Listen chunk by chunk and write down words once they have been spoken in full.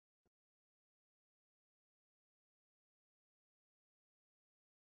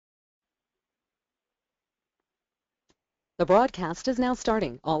The broadcast is now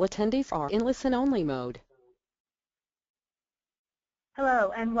starting. All attendees are in listen-only mode.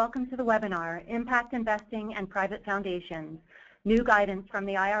 Hello, and welcome to the webinar, Impact Investing and Private Foundations, New Guidance from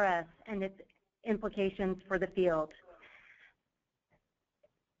the IRS and its Implications for the Field.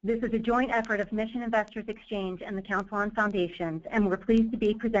 This is a joint effort of Mission Investors Exchange and the Council on Foundations, and we're pleased to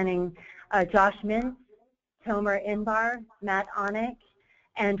be presenting Josh Mintz, Tomer Inbar, Matt Onick,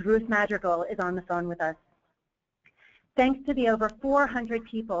 and Ruth Madrigal is on the phone with us. Thanks to the over 400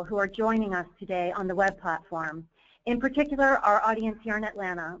 people who are joining us today on the web platform. In particular, our audience here in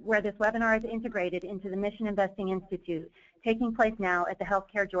Atlanta, where this webinar is integrated into the Mission Investing Institute, taking place now at the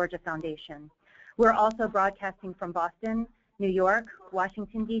Healthcare Georgia Foundation. We're also broadcasting from Boston, New York,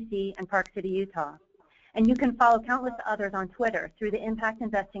 Washington, D.C., and Park City, Utah. And you can follow countless others on Twitter through the Impact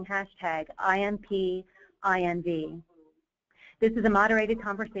Investing hashtag IMPINV. This is a moderated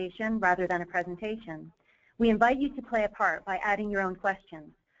conversation rather than a presentation. We invite you to play a part by adding your own questions.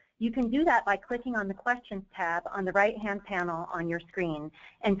 You can do that by clicking on the Questions tab on the right-hand panel on your screen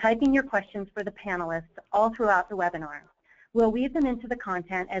and typing your questions for the panelists all throughout the webinar. We'll weave them into the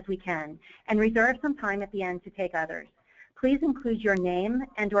content as we can and reserve some time at the end to take others. Please include your name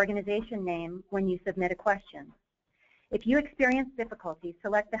and organization name when you submit a question. If you experience difficulty,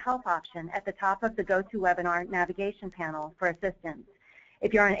 select the Help option at the top of the GoToWebinar navigation panel for assistance.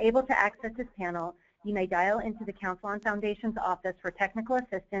 If you're unable to access this panel, you may dial into the Council on Foundations office for technical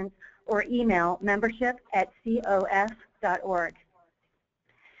assistance or email membership@cof.org.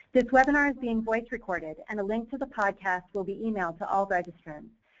 This webinar is being voice recorded, and a link to the podcast will be emailed to all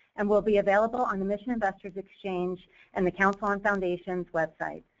registrants and will be available on the Mission Investors Exchange and the Council on Foundations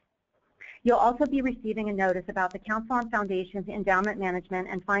websites. You'll also be receiving a notice about the Council on Foundations Endowment Management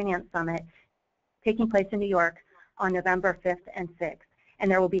and Finance Summit taking place in New York on November 5th and 6th. And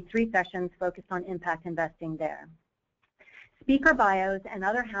there will be 3 sessions focused on impact investing there. Speaker bios and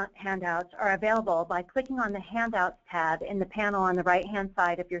other handouts are available by clicking on the Handouts tab in the panel on the right-hand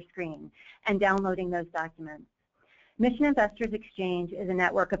side of your screen and downloading those documents. Mission Investors Exchange is a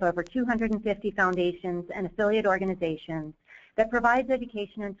network of over 250 foundations and affiliate organizations that provides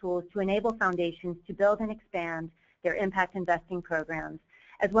education and tools to enable foundations to build and expand their impact investing programs,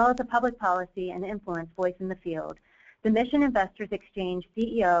 as well as a public policy and influence voice in the field. The Mission Investors Exchange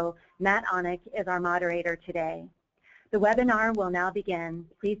CEO, Matt Onick, is our moderator today. The webinar will now begin.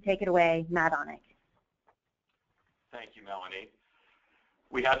 Please take it away, Matt Onick. Thank you, Melanie.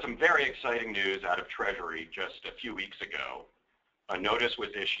 We had some very exciting news out of Treasury just a few weeks ago. A notice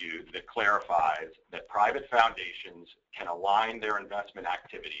was issued that clarifies that private foundations can align their investment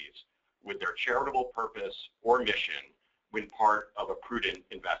activities with their charitable purpose or mission when part of a prudent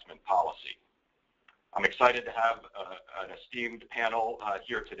investment policy. I'm excited to have an esteemed panel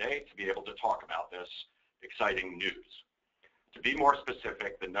here today to be able to talk about this exciting news. To be more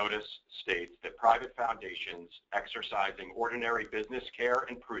specific, the notice states that private foundations exercising ordinary business care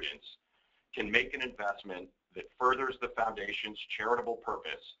and prudence can make an investment that furthers the foundation's charitable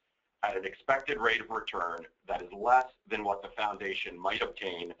purpose at an expected rate of return that is less than what the foundation might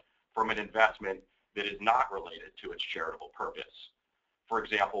obtain from an investment that is not related to its charitable purpose. For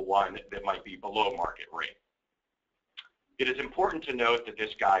example, one that might be below market rate. It is important to note that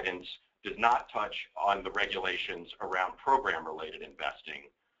this guidance does not touch on the regulations around program-related investing,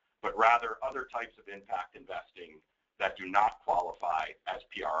 but rather other types of impact investing that do not qualify as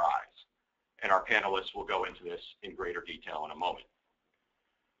PRIs. And our panelists will go into this in greater detail in a moment.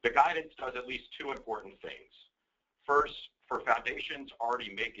 The guidance does at least 2 important things. First, for foundations already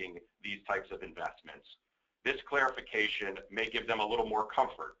making these types of investments, this clarification may give them a little more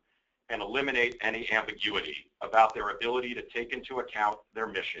comfort and eliminate any ambiguity about their ability to take into account their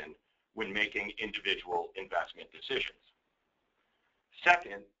mission when making individual investment decisions.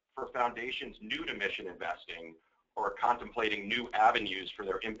 Second, for foundations new to mission investing or contemplating new avenues for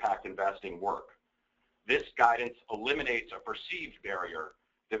their impact investing work, this guidance eliminates a perceived barrier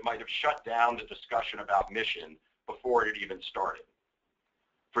that might have shut down the discussion about mission before it even started.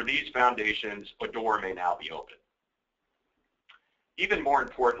 For these foundations, a door may now be open. Even more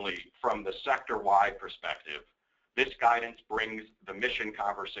importantly, from the sector-wide perspective, this guidance brings the mission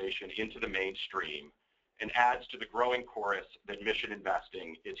conversation into the mainstream and adds to the growing chorus that mission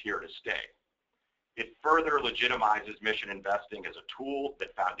investing is here to stay. It further legitimizes mission investing as a tool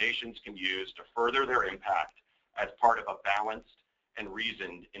that foundations can use to further their impact as part of a balanced and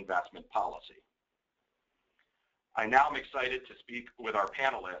reasoned investment policy. I now am excited to speak with our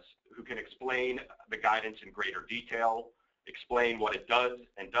panelists who can explain the guidance in greater detail, explain what it does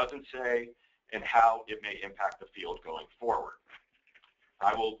and doesn't say, and how it may impact the field going forward.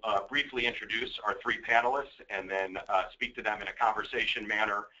 I will briefly introduce our three panelists and then speak to them in a conversation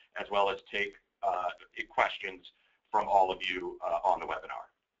manner, as well as take questions from all of you on the webinar.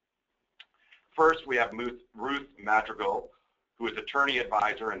 First, we have Ruth Madrigal, who is Attorney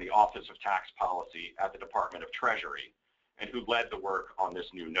Advisor in the Office of Tax Policy at the Department of Treasury, and who led the work on this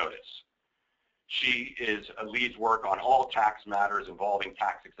new notice. She leads work on all tax matters involving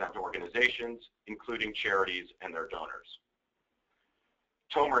tax-exempt organizations, including charities and their donors.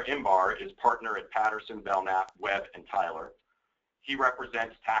 Tomer Imbar is partner at Patterson, Belknap, Webb, and Tyler. He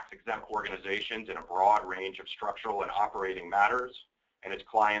represents tax-exempt organizations in a broad range of structural and operating matters, and his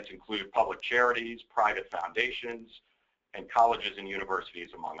clients include public charities, private foundations, and colleges and universities,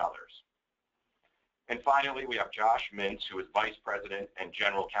 among others. And finally, we have Josh Mintz, who is Vice President and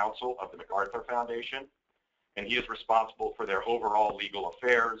General Counsel of the MacArthur Foundation, and he is responsible for their overall legal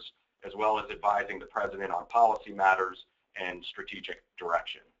affairs, as well as advising the President on policy matters and strategic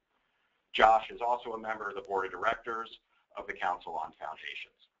direction. Josh is also a member of the Board of Directors of the Council on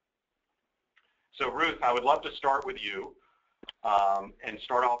Foundations. So Ruth, I would love to start with you and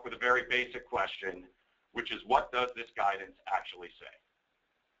start off with a very basic question, which is, what does this guidance actually say?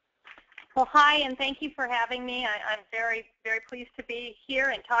 Well, hi, and thank you for having me. I'm very, very pleased to be here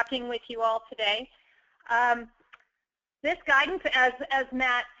and talking with you all today. This guidance, as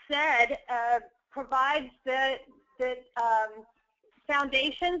Matt said, provides that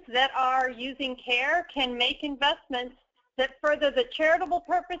foundations that are using CARE can make investments that further the charitable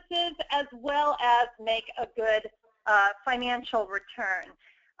purposes as well as make a good financial return.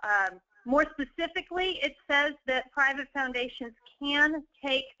 More specifically, it says that private foundations can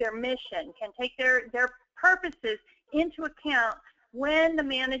take their mission, can take their purposes into account when the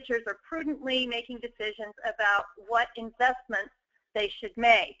managers are prudently making decisions about what investments they should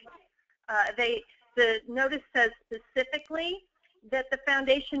make. The notice says specifically that the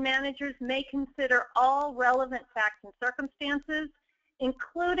foundation managers may consider all relevant facts and circumstances,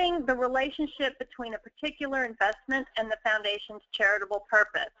 including the relationship between a particular investment and the foundation's charitable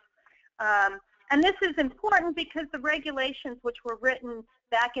purpose. And this is important because the regulations, which were written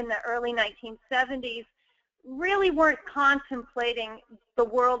back in the early 1970s, really weren't contemplating the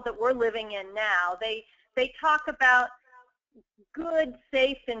world that we're living in now. They talk about good,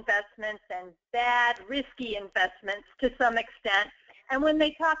 safe investments and bad, risky investments to some extent. And when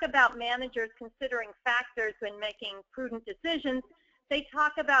they talk about managers considering factors when making prudent decisions, they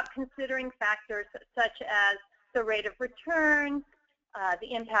talk about considering factors such as the rate of return,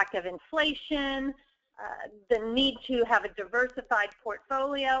 the impact of inflation, the need to have a diversified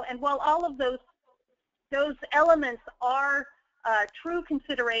portfolio. And while all of those elements are true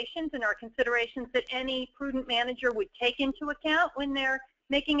considerations and are considerations that any prudent manager would take into account when they're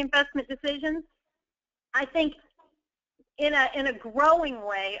making investment decisions, I think in a growing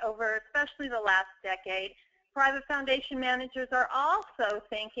way over especially the last decade, private foundation managers are also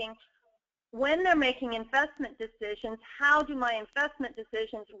thinking, when they're making investment decisions, how do my investment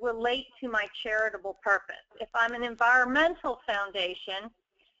decisions relate to my charitable purpose? If I'm an environmental foundation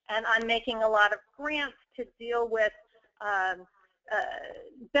and I'm making a lot of grants to deal with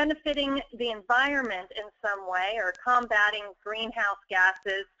benefiting the environment in some way or combating greenhouse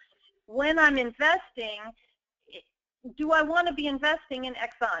gases, when I'm investing, do I want to be investing in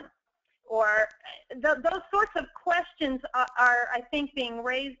Exxon? Or those sorts of questions are, I think, being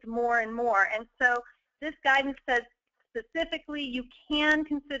raised more and more. And so this guidance says specifically you can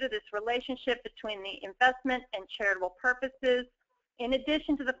consider this relationship between the investment and charitable purposes in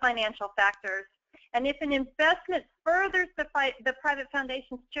addition to the financial factors. And if an investment furthers the private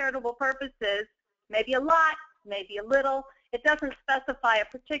foundation's charitable purposes, maybe a lot, maybe a little, it doesn't specify a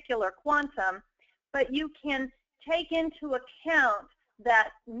particular quantum, but you can take into account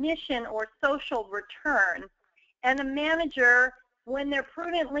that mission or social return. And a manager, when they're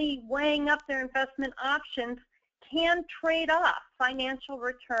prudently weighing up their investment options, can trade off financial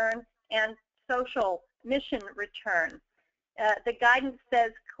return and social mission return. The guidance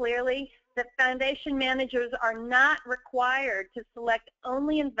says clearly that foundation managers are not required to select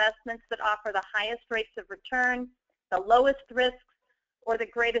only investments that offer the highest rates of return, the lowest risks, or the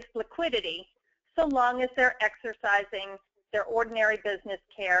greatest liquidity, so long as they're exercising their ordinary business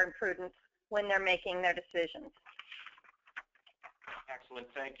care and prudence when they're making their decisions. Excellent.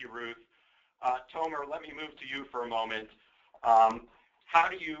 Thank you, Ruth. Tomer, let me move to you for a moment. How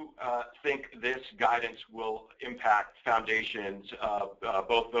do you think this guidance will impact foundations,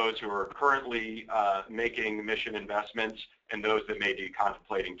 both those who are currently making mission investments and those that may be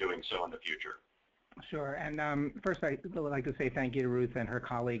contemplating doing so in the future? Sure. And first, I would like to say thank you to Ruth and her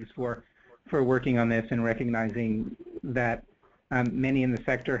colleagues for working on this and recognizing that Many in the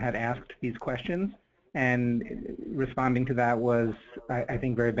sector had asked these questions, and responding to that was, I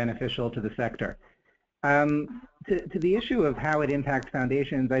think, very beneficial to the sector. To the issue of how it impacts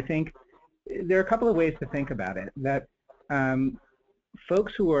foundations, I think there are a couple of ways to think about it. That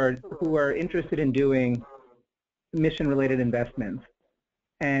folks who are interested in doing mission-related investments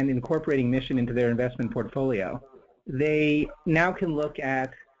and incorporating mission into their investment portfolio, they now can look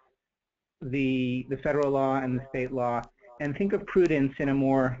at the federal law and the state law and think of prudence in a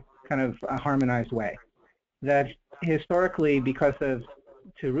more kind of a harmonized way. That historically, because of,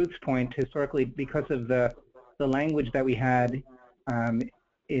 to Ruth's point, historically because of the language that we had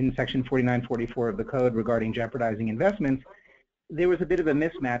in Section 4944 of the Code regarding jeopardizing investments, there was a bit of a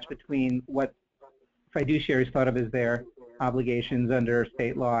mismatch between what fiduciaries thought of as their obligations under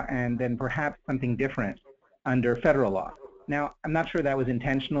state law and then perhaps something different under federal law. Now, I'm not sure that was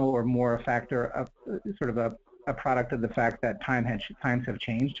intentional or more a factor of sort of a product of the fact that times have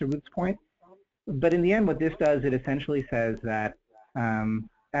changed, to Ruth's point. But in the end, what this does, it essentially says that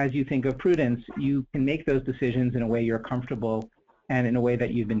as you think of prudence, you can make those decisions in a way you're comfortable and in a way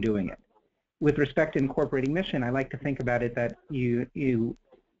that you've been doing it. With respect to incorporating mission, I like to think about it that if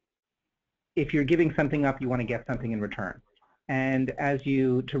you're giving something up, you want to get something in return. And as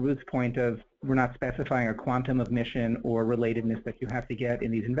to Ruth's point of we're not specifying a quantum of mission or relatedness that you have to get in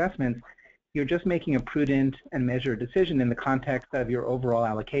these investments, you're just making a prudent and measured decision in the context of your overall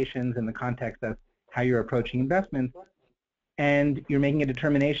allocations, in the context of how you're approaching investments. And you're making a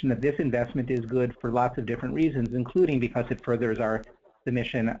determination that this investment is good for lots of different reasons, including because it furthers the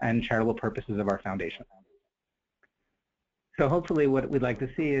mission and charitable purposes of our foundation. So hopefully what we'd like to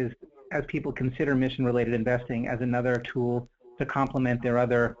see is, as people consider mission-related investing as another tool to complement their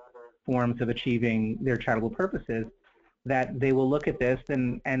other forms of achieving their charitable purposes, that they will look at this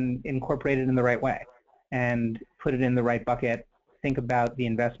and incorporate it in the right way and put it in the right bucket, think about the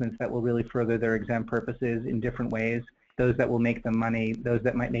investments that will really further their exempt purposes in different ways, those that will make them money, those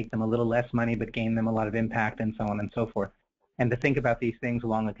that might make them a little less money but gain them a lot of impact, and so on and so forth, and to think about these things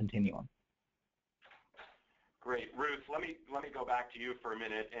along a continuum. Great. Ruth, let me go back to you for a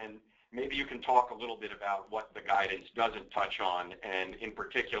minute, and maybe you can talk a little bit about what the guidance doesn't touch on, and in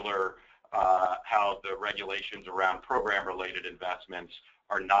particular, how the regulations around program-related investments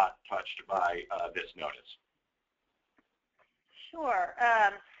are not touched by this notice. Sure.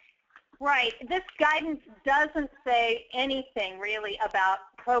 Right. This guidance doesn't say anything really about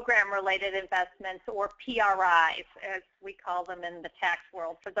program-related investments, or PRIs, as we call them in the tax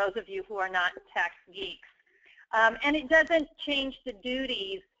world, for those of you who are not tax geeks. And it doesn't change the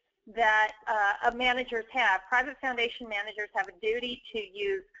duties that managers have. Private foundation managers have a duty to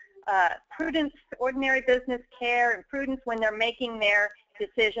use prudence, ordinary business care, and prudence when they're making their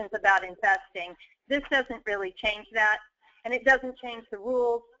decisions about investing. This doesn't really change that, and it doesn't change the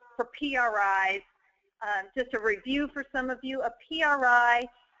rules for PRIs. Just a review for some of you, a PRI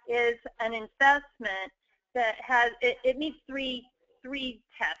is an investment that has, it meets three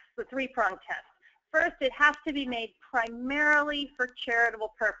tests, the three-pronged test. First, it has to be made primarily for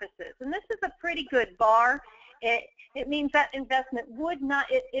charitable purposes, and this is a pretty good bar. It means that investment would not,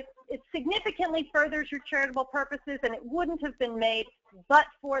 it significantly furthers your charitable purposes, and it wouldn't have been made but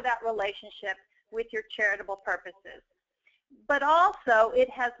for that relationship with your charitable purposes. But also, it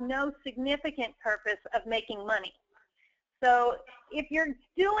has no significant purpose of making money. So if you're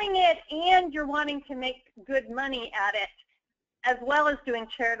doing it and you're wanting to make good money at it, as well as doing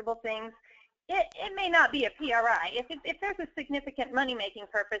charitable things, it may not be a PRI. If there's a significant money-making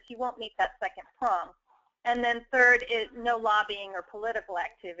purpose, you won't meet that second prong. And then third is no lobbying or political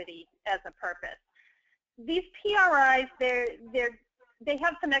activity as a purpose. These PRIs, they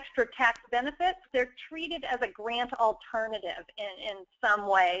have some extra tax benefits. They're treated as a grant alternative in some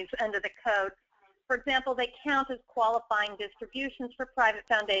ways under the code. For example, they count as qualifying distributions for private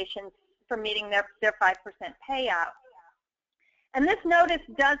foundations for meeting their 5% payout. And this notice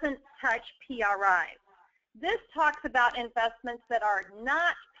doesn't touch PRIs. This talks about investments that are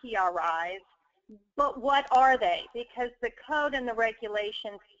not PRIs, but what are they? Because the code and the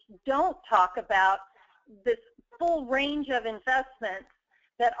regulations don't talk about this full range of investments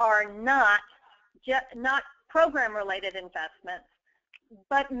that are not program-related investments,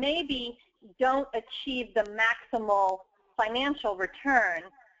 but maybe don't achieve the maximal financial return.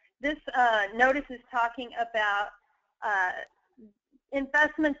 This notice is talking about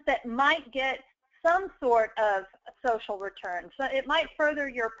investments that might get some sort of social return. So it might further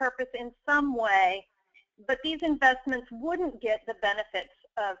your purpose in some way, but these investments wouldn't get the benefits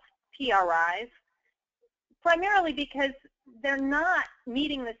of PRIs, primarily because they're not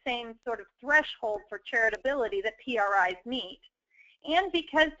meeting the same sort of threshold for charitability that PRIs meet. and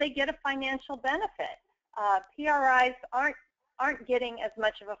because they get a financial benefit. PRIs aren't getting as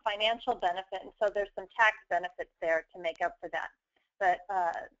much of a financial benefit, and so there's some tax benefits there to make up for that. But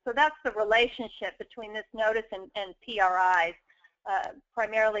so that's the relationship between this notice and PRIs.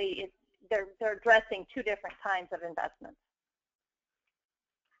 Primarily, they're addressing two different kinds of investments.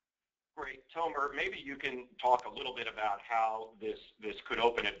 Great. Tomer, maybe you can talk a little bit about how this could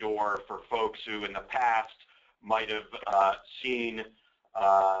open a door for folks who in the past might have seen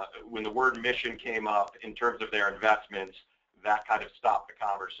when the word mission came up in terms of their investments, that kind of stopped the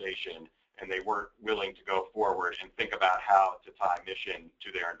conversation and they weren't willing to go forward and think about how to tie mission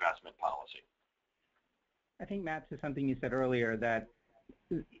to their investment policy. I think, Matt, to something you said earlier, that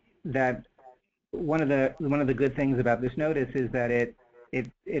one of the good things about this notice is that it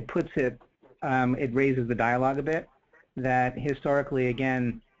puts it raises the dialogue a bit. That historically,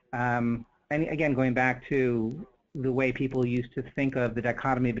 again, and again going back to the way people used to think of the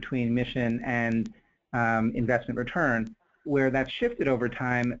dichotomy between mission and investment return, where that's shifted over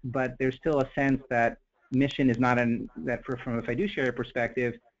time, but there's still a sense that mission is not from a fiduciary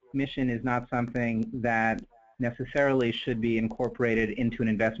perspective, mission is not something that necessarily should be incorporated into an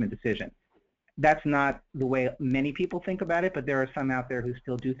investment decision. That's not the way many people think about it, but there are some out there who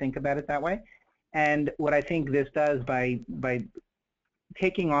still do think about it that way. And what I think this does by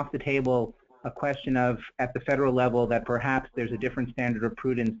taking off the table a question of, at the federal level, that perhaps there's a different standard of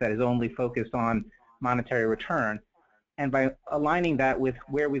prudence that is only focused on monetary return, and by aligning that with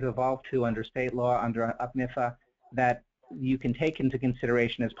where we've evolved to under state law, under UPNIFA, that you can take into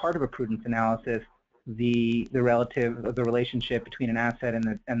consideration as part of a prudence analysis the relationship between an asset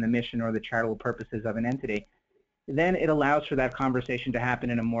and the mission or the charitable purposes of an entity, then it allows for that conversation to happen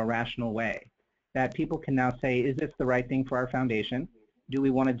in a more rational way. That people can now say, is this the right thing for our foundation? Do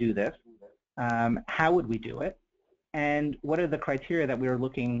we want to do this? How would we do it? And what are the criteria that we're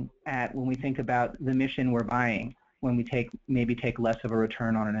looking at when we think about the mission we're buying, when we maybe take less of a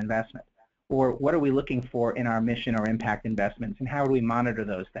return on an investment? Or what are we looking for in our mission or impact investments, and how do we monitor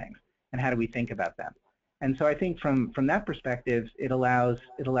those things? And how do we think about them? And so I think from that perspective, it allows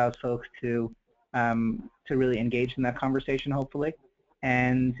folks to really engage in that conversation, hopefully,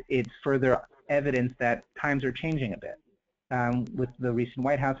 and it's further evidence that times are changing a bit. With the recent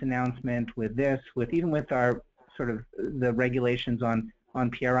White House announcement, even with our sort of the regulations on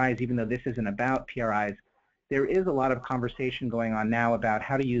PRIs, even though this isn't about PRIs, there is a lot of conversation going on now about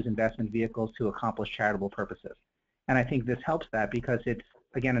how to use investment vehicles to accomplish charitable purposes. And I think this helps that because it's,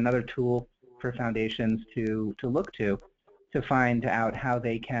 again, another tool for foundations to look to find out how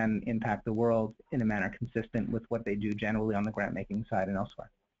they can impact the world in a manner consistent with what they do generally on the grant-making side and elsewhere.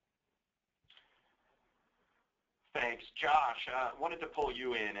 Thanks. Josh, wanted to pull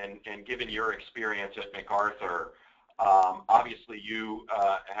you in, and given your experience at MacArthur, obviously you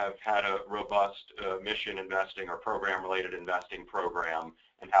have had a robust mission investing or program-related investing program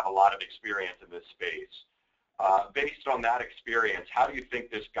and have a lot of experience in this space. Based on that experience, how do you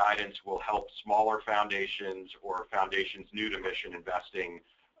think this guidance will help smaller foundations or foundations new to mission investing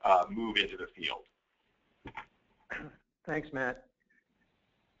move into the field? Thanks, Matt.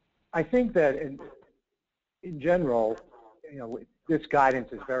 I think that in general, this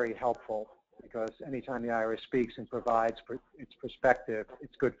guidance is very helpful because anytime the IRS speaks and provides its perspective,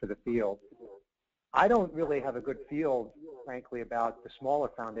 it's good for the field. I don't really have a good feel, frankly, about the smaller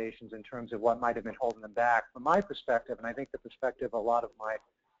foundations in terms of what might have been holding them back. From my perspective, and I think the perspective of a lot of my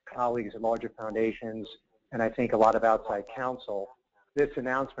colleagues at larger foundations, and I think a lot of outside counsel, this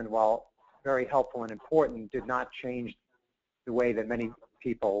announcement, while very helpful and important, did not change the way that many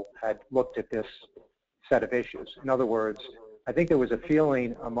people had looked at this set of issues. In other words, I think there was a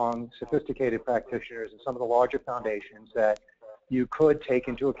feeling among sophisticated practitioners and some of the larger foundations that you could take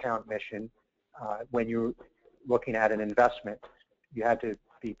into account mission when you're looking at an investment. You had to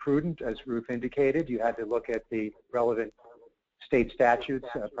be prudent, as Ruth indicated. You had to look at the relevant state statutes,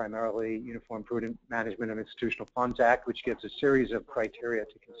 primarily Uniform Prudent Management of Institutional Funds Act, which gives a series of criteria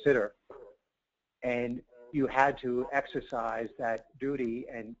to consider. And you had to exercise that duty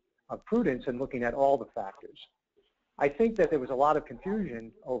of prudence in looking at all the factors. I think that there was a lot of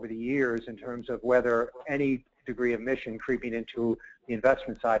confusion over the years in terms of whether any degree of mission creeping into the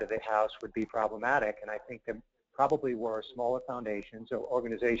investment side of the house would be problematic, and I think there probably were smaller foundations or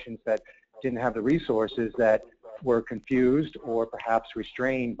organizations that didn't have the resources that were confused or perhaps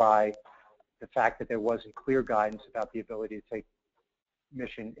restrained by the fact that there wasn't clear guidance about the ability to take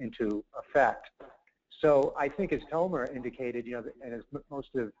mission into effect. So I think, as Tomer indicated, and as most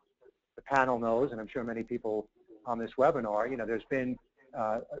of the panel knows, and I'm sure many people on this webinar, there's been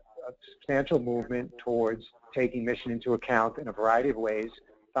a substantial movement towards taking mission into account in a variety of ways.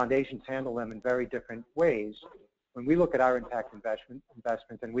 Foundations handle them in very different ways. When we look at our impact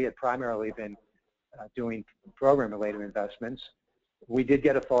investments, and we had primarily been doing program-related investments, we did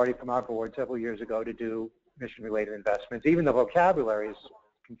get authority from our board several years ago to do mission-related investments. Even the vocabulary is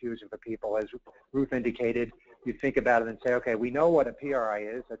confusing for people. As Ruth indicated, you think about it and say, okay, we know what a PRI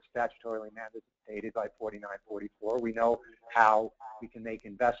is. That's statutorily mandated by 4944. We know how we can make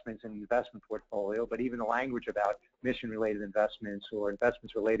investments in an investment portfolio, but even the language about mission-related investments or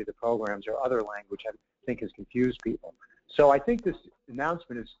investments related to programs or other language, I think, has confused people. So I think this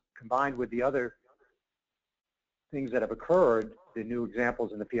announcement is combined with the other things that have occurred, the new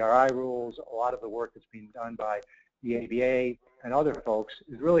examples in the PRI rules, a lot of the work that's being done by the ABA and other folks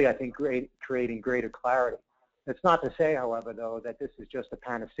is really, I think, creating greater clarity. That's not to say, however, though, that this is just a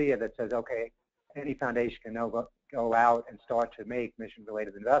panacea that says, okay, any foundation can now go out and start to make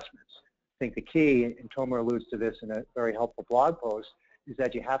mission-related investments. I think the key, and Tomer alludes to this in a very helpful blog post, is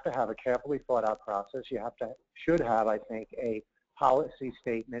that you have to have a carefully thought-out process. You should have, I think, a policy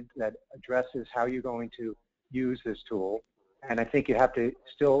statement that addresses how you're going to use this tool. And I think you have to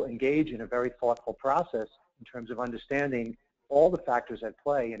still engage in a very thoughtful process in terms of understanding all the factors at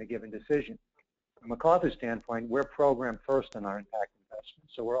play in a given decision. From MacArthur's standpoint, we're program first in our impact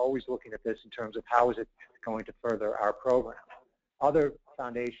investments. So we're always looking at this in terms of how is it going to further our program. Other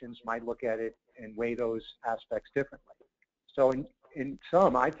foundations might look at it and weigh those aspects differently. So in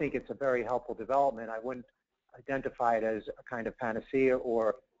sum, I think it's a very helpful development. I wouldn't identify it as a kind of panacea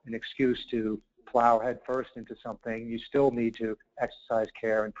or an excuse to plow head first into something. You still need to exercise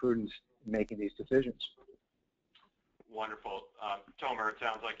care and prudence in making these decisions. Wonderful. Tomer, it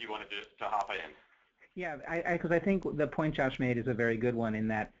sounds like you wanted to hop in. Yeah, because I think the point Josh made is a very good one in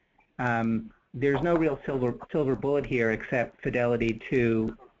that there's no real silver bullet here except fidelity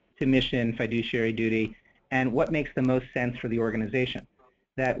to mission, fiduciary duty, and what makes the most sense for the organization.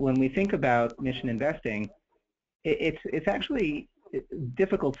 That when we think about mission investing, it's actually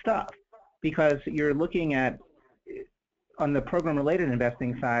difficult stuff because you're looking at, on the program-related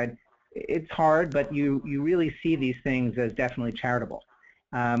investing side, it's hard, but you really see these things as definitely charitable.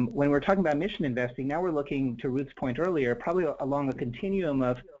 When we're talking about mission investing, now we're looking, to Ruth's point earlier, probably along a continuum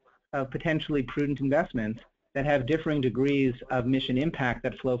of potentially prudent investments that have differing degrees of mission impact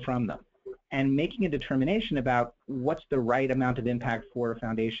that flow from them. And making a determination about what's the right amount of impact for a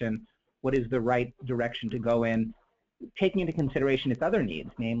foundation, what is the right direction to go in, taking into consideration its other needs,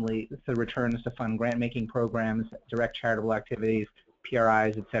 namely the returns to fund grant-making programs, direct charitable activities,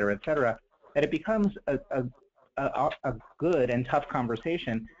 PRIs, et cetera, that it becomes a good and tough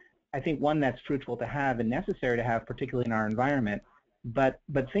conversation. I think one that's fruitful to have and necessary to have, particularly in our environment, but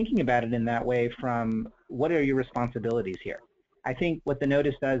thinking about it in that way from what are your responsibilities here? I think what the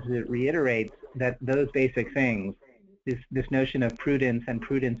notice does is it reiterates that those basic things, this notion of prudence, and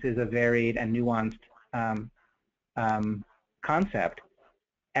prudence is a varied and nuanced concept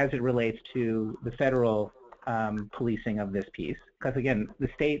as it relates to the federal policing of this piece. Because again, the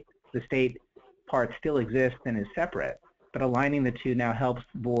state part still exists and is separate, but aligning the two now helps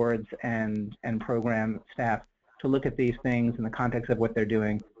boards and program staff to look at these things in the context of what they're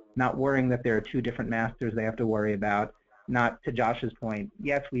doing, not worrying that there are two different masters they have to worry about. Not to Josh's point,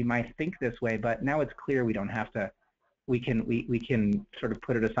 yes, we might think this way, but now it's clear we don't have to. We can sort of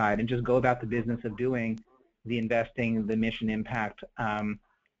put it aside and just go about the business of doing the investing, the mission impact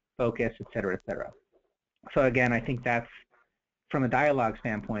focus, et cetera, et cetera. So again, I think that's from a dialogue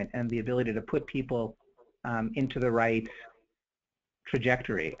standpoint and the ability to put people into the right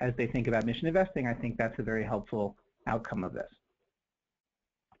trajectory as they think about mission investing, I think that's a very helpful outcome of this.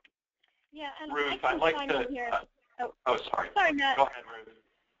 Yeah, and Ruth, I'd like to. Sorry. Sorry, Matt. Go ahead, Ruth.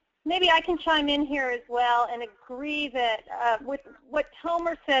 Maybe I can chime in here as well and agree that with what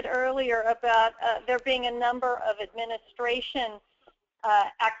Tomer said earlier about there being a number of administration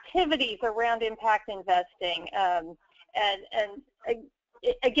activities around impact investing.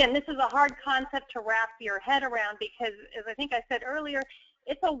 Again, this is a hard concept to wrap your head around because, as I think I said earlier,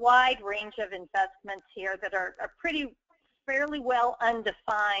 it's a wide range of investments here that are fairly well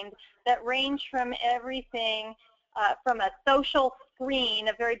undefined, that range from everything from a social screen,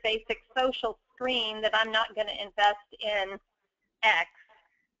 a very basic social screen that I'm not going to invest in X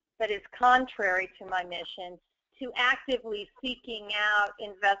that is contrary to my mission, to actively seeking out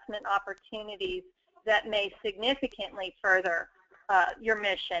investment opportunities that may significantly further your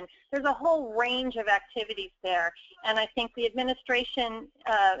mission. There's a whole range of activities there, and I think the administration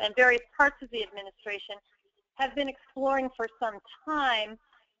and various parts of the administration have been exploring for some time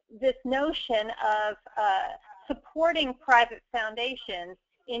this notion of supporting private foundations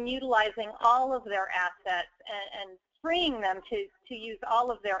in utilizing all of their assets and freeing them to use all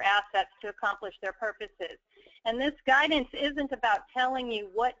of their assets to accomplish their purposes. And this guidance isn't about telling you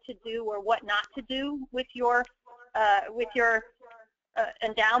what to do or what not to do with your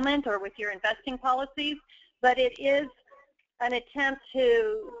endowment or with your investing policies, but it is an attempt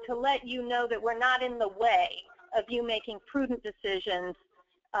to let you know that we're not in the way of you making prudent decisions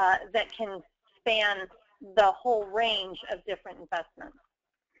that can span the whole range of different investments.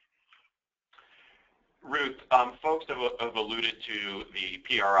 Ruth, folks have alluded to the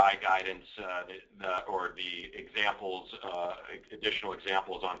PRI guidance or the examples, additional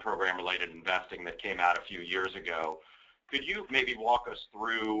examples on program-related investing that came out a few years ago. Could you maybe walk us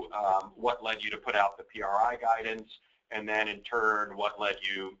through what led you to put out the PRI guidance, and then in turn, what led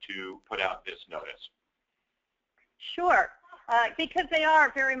you to put out this notice? Sure, because they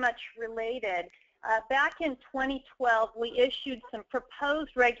are very much related. Back in 2012, we issued some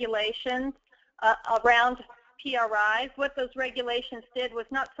proposed regulations around PRIs. What those regulations did was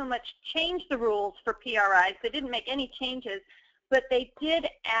not so much change the rules for PRIs. They didn't make any changes, but they did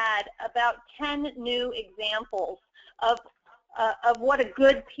add about 10 new examples of what a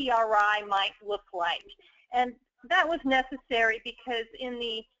good PRI might look like. And that was necessary because in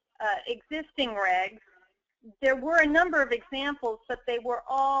the existing regs, there were a number of examples, but they were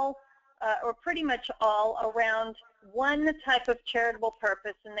all, or pretty much all, around one type of charitable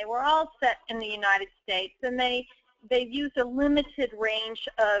purpose, and they were all set in the United States, and they used a limited range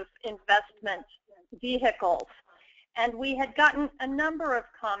of investment vehicles. And we had gotten a number of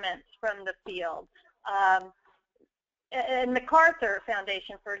comments from the field. And MacArthur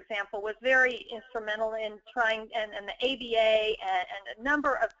Foundation, for example, was very instrumental in trying, and the ABA and a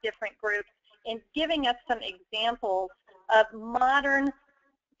number of different groups, in giving us some examples of modern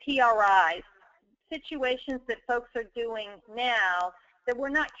PRIs, situations that folks are doing now that were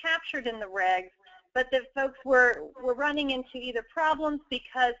not captured in the regs, but that folks were running into either problems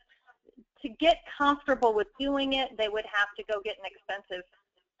because to get comfortable with doing it, they would have to go get an expensive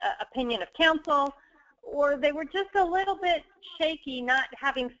opinion of counsel, or they were just a little bit shaky, not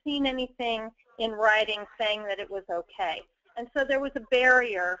having seen anything in writing saying that it was okay. And so there was a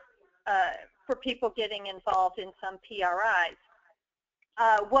barrier for people getting involved in some PRIs.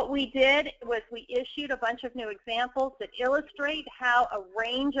 What we did was we issued a bunch of new examples that illustrate how a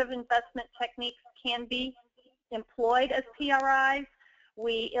range of investment techniques can be employed as PRIs.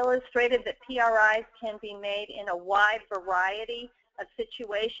 We illustrated that PRIs can be made in a wide variety of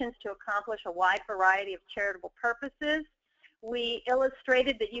situations to accomplish a wide variety of charitable purposes. We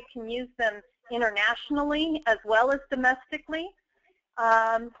illustrated that you can use them internationally as well as domestically.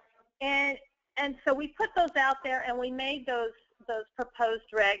 And so we put those out there, and we made those proposed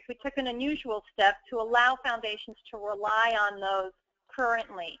regs. We took an unusual step to allow foundations to rely on those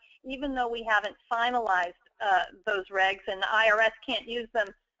currently, even though we haven't finalized those regs and the IRS can't use them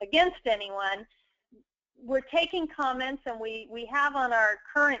against anyone. We're taking comments, and we have on our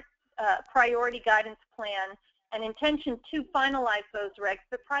current priority guidance plan an intention to finalize those regs,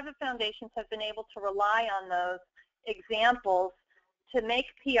 but private foundations have been able to rely on those examples to make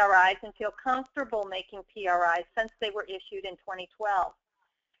PRIs and feel comfortable making PRIs since they were issued in 2012.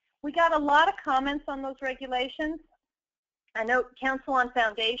 We got a lot of comments on those regulations. I know Council on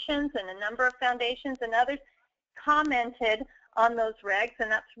Foundations and a number of foundations and others commented on those regs, and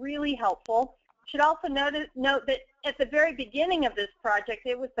that's really helpful. Should also note that at the very beginning of this project,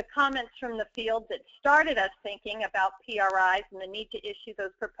 it was the comments from the field that started us thinking about PRIs and the need to issue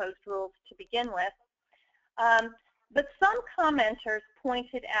those proposed rules to begin with. But some commenters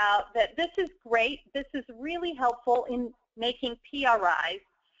pointed out that this is great, this is really helpful in making PRIs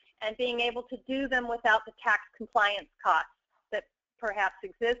and being able to do them without the tax compliance costs that perhaps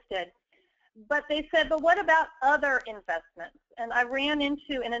existed. But they said, but what about other investments? And I ran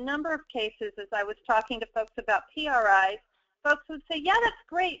into, in a number of cases as I was talking to folks about PRIs, folks would say, yeah, that's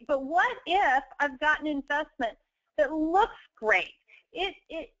great, but what if I've got an investment that looks great? It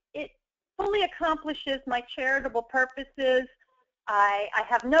fully accomplishes my charitable purposes. I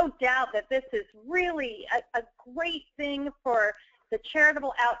have no doubt that this is really a great thing for the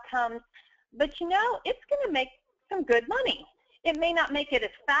charitable outcomes, but you know, it's going to make some good money. It may not make it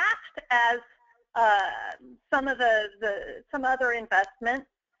as fast as some other investments,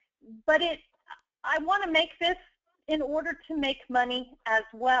 but I want to make this in order to make money as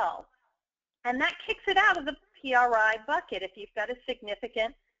well. And that kicks it out of the PRI bucket if you've got a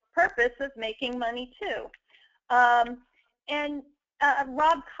significant purpose of making money too.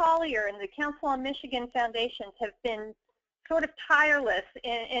 Rob Collier and the Council on Michigan Foundations have been sort of tireless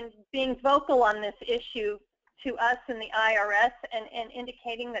in being vocal on this issue to us in the IRS and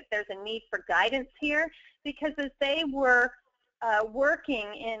indicating that there's a need for guidance here, because as they were working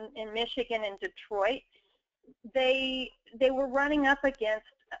in Michigan and Detroit, they were running up against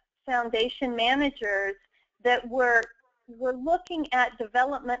foundation managers that were looking at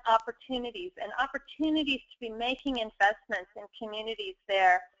development opportunities and opportunities to be making investments in communities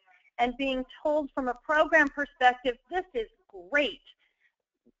there, and being told from a program perspective, this is great.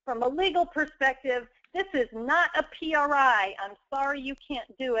 From a legal perspective, this is not a PRI. I'm sorry you can't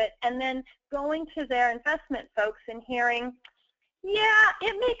do it. And then going to their investment folks and hearing, yeah,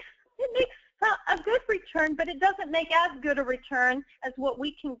 it makes a good return, but it doesn't make as good a return as what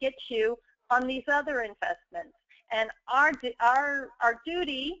we can get you on these other investments. And our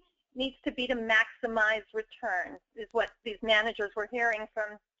duty needs to be to maximize return, is what these managers were hearing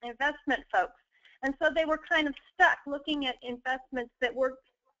from investment folks. And so they were kind of stuck looking at investments that were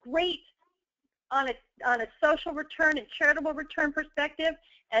great on a social return and charitable return perspective,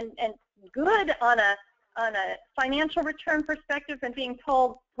 and good on a financial return perspective, and being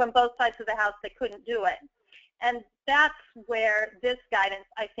told from both sides of the house they couldn't do it. And that's where this guidance,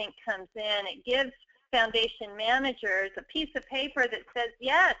 I think, comes in. It gives foundation managers a piece of paper that says,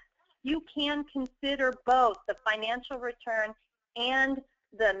 yes, you can consider both the financial return and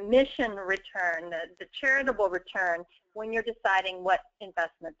the mission return, the charitable return, when you're deciding what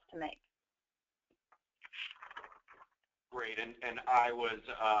investments to make. Great, and I was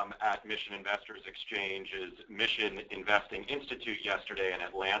at Mission Investors Exchange's Mission Investing Institute yesterday in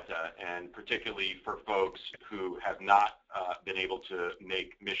Atlanta, and particularly for folks who have not been able to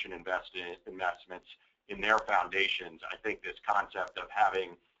make mission investments in their foundations, I think this concept of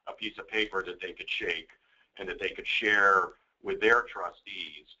having a piece of paper that they could shake and that they could share with their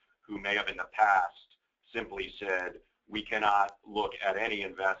trustees, who may have in the past simply said, we cannot look at any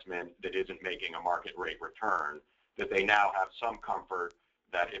investment that isn't making a market rate return, that they now have some comfort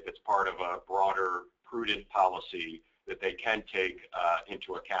that if it's part of a broader prudent policy, that they can take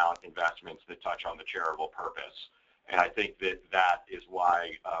into account investments that touch on the charitable purpose. And I think that is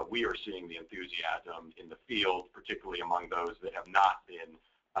why we are seeing the enthusiasm in the field, particularly among those that have not been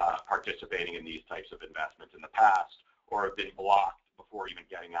participating in these types of investments in the past, or have been blocked before even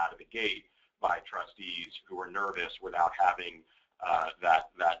getting out of the gate by trustees who are nervous without having that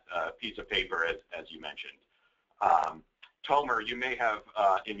piece of paper, as you mentioned. Tomer, you may have,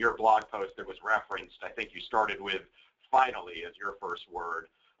 in your blog post that was referenced, I think you started with finally as your first word.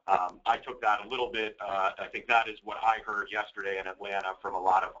 I took that a little bit. I think that is what I heard yesterday in Atlanta from a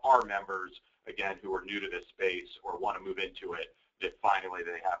lot of our members, again, who are new to this space or want to move into it, that finally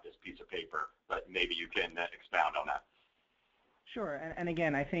they have this piece of paper. But maybe you can expound on that. Sure, and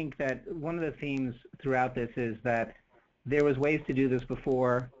again, I think that one of the themes throughout this is that there was ways to do this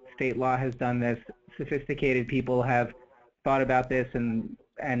before. State law has done this. Sophisticated people have thought about this, and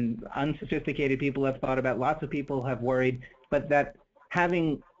unsophisticated people have thought about. Lots of people have worried, but that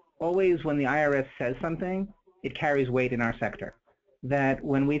having always, when the IRS says something, it carries weight in our sector. That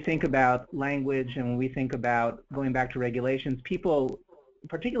when we think about language and when we think about going back to regulations, people,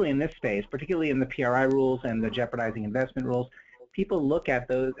 particularly in this space, particularly in the PRI rules and the jeopardizing investment rules, people look at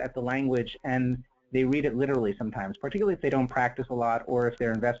the language and they read it literally sometimes, particularly if they don't practice a lot or if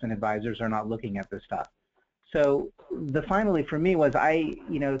their investment advisors are not looking at this stuff. So the finally for me was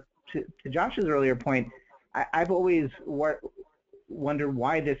to Josh's earlier point, I've always wondered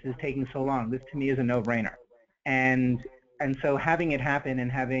why this is taking so long. This to me is a no-brainer. And so having it happen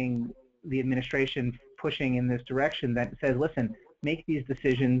and having the administration pushing in this direction that says, listen, make these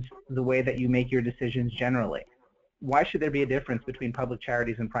decisions the way that you make your decisions generally. Why should there be a difference between public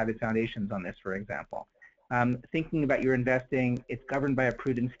charities and private foundations on this, for example? Thinking about your investing, it's governed by a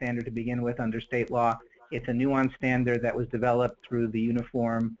prudent standard to begin with under state law. It's a nuanced standard that was developed through the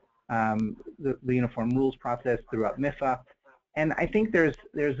uniform rules process throughout MIFA. And I think that's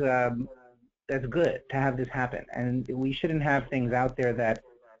good to have this happen. And we shouldn't have things out there that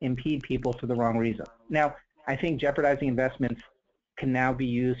impede people for the wrong reason. Now, I think jeopardizing investments can now be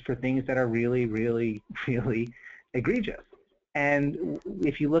used for things that are really, really, really egregious. And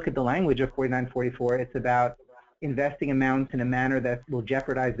if you look at the language of 4944, it's about investing amounts in a manner that will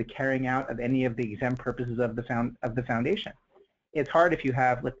jeopardize the carrying out of any of the exempt purposes of the foundation. It's hard if you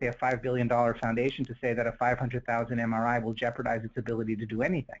have, let's say, a $5 billion foundation to say that a 500,000 MRI will jeopardize its ability to do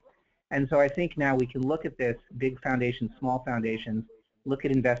anything. And so I think now we can look at this, big foundations, small foundations, look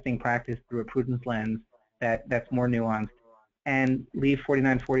at investing practice through a prudence lens that's more nuanced, and leave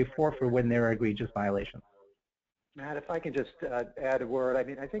 4944 for when there are egregious violations. Matt, if I can just add a word. I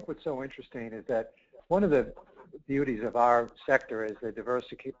mean, I think what's so interesting is that one of the beauties of our sector is the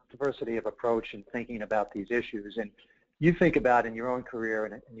diversity of approach in thinking about these issues. And you think about in your own career,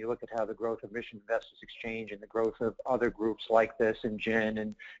 and you look at how the growth of Mission Investors Exchange and the growth of other groups like this, and GIN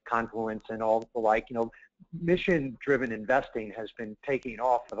and Confluence and all the like, mission-driven investing has been taking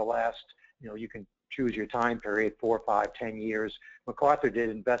off for the last, you can choose your time period, 4, 5, 10 years. MacArthur did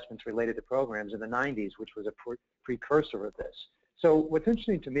investments related to programs in the 90s, which was a precursor of this. So what's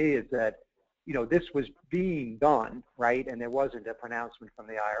interesting to me is that, this was being done, right, and there wasn't a pronouncement from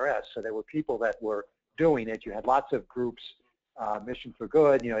the IRS. So there were people that were doing it. You had lots of groups, Mission for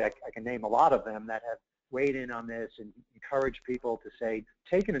Good, I can name a lot of them that have weighed in on this and encouraged people to say,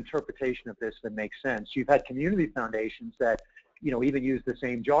 take an interpretation of this that makes sense. You've had community foundations that, even use the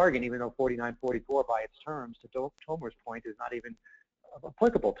same jargon, even though 4944 by its terms, to Tomer's point, is not even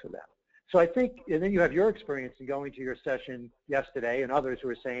applicable to them. So I think, and then you have your experience in going to your session yesterday and others who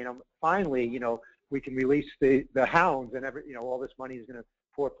are saying, finally, we can release the hounds and all this money is going to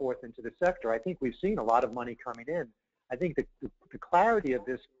pour forth into the sector. I think we've seen a lot of money coming in. I think the clarity of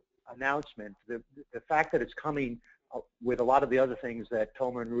this announcement, the fact that it's coming with a lot of the other things that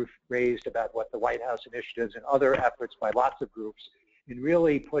Tomer and Ruth raised about what the White House initiatives and other efforts by lots of groups in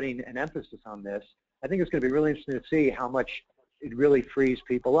really putting an emphasis on this, I think it's going to be really interesting to see how much it really frees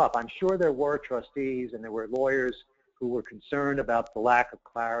people up. I'm sure there were trustees and there were lawyers who were concerned about the lack of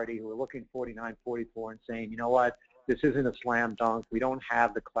clarity, who were looking 4944 and saying, you know what, this isn't a slam dunk. We don't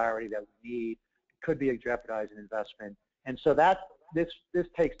have the clarity that we need. It could be a jeopardizing investment. And so this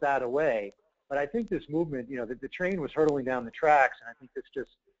takes that away. But I think this movement, the train was hurtling down the tracks, and I think this just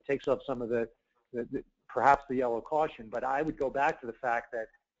takes up some of the perhaps the yellow caution. But I would go back to the fact that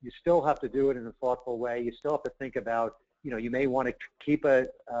you still have to do it in a thoughtful way. You still have to think about, you may want to keep an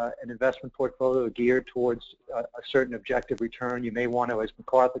investment portfolio geared towards a certain objective return. You may want to, as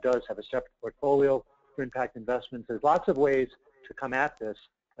MacArthur does, have a separate portfolio for impact investments. There's lots of ways to come at this,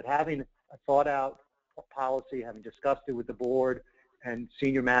 but having a thought-out policy, having discussed it with the board and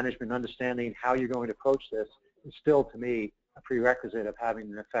senior management, understanding how you're going to approach this is still, to me, a prerequisite of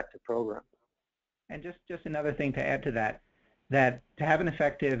having an effective program. And just another thing to add to that to have an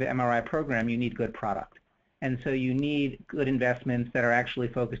effective MRI program, you need good product. And so you need good investments that are actually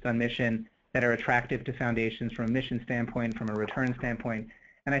focused on mission, that are attractive to foundations from a mission standpoint, from a return standpoint.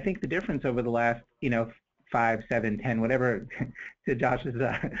 And I think the difference over the last, 5, 7, 10, whatever, to Josh's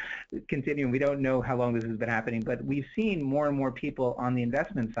continuum, we don't know how long this has been happening, but we've seen more and more people on the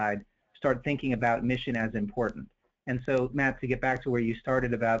investment side start thinking about mission as important. And so, Matt, to get back to where you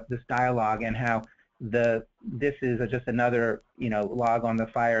started about this dialogue and how this is just another, log on the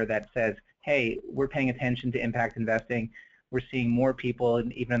fire that says, hey, we're paying attention to impact investing. We're seeing more people,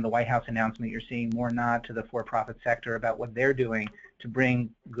 and even in the White House announcement, you're seeing more nod to the for-profit sector about what they're doing to bring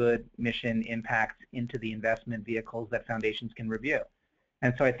good mission impact into the investment vehicles that foundations can review.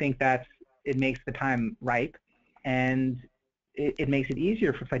 And so I think it makes the time ripe, and it makes it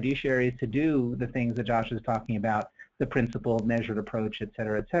easier for fiduciaries to do the things that Josh is talking about, the principled, measured approach, et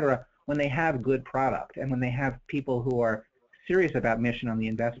cetera, when they have good product and when they have people who are serious about mission on the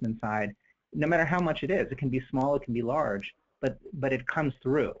investment side, no matter how much it is. It can be small, it can be large, but it comes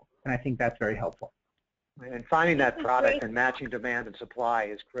through, and I think that's very helpful. And finding that product and matching demand and supply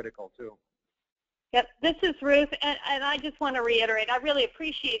is critical too. Yep, this is Ruth, and I just want to reiterate, I really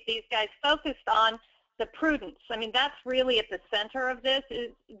appreciate these guys focused on the prudence. I mean, that's really at the center of this.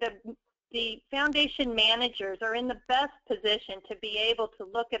 Is the foundation managers are in the best position to be able to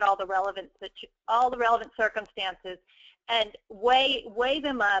look at all the relevant circumstances and weigh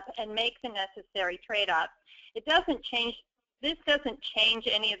them up and make the necessary trade-offs. This doesn't change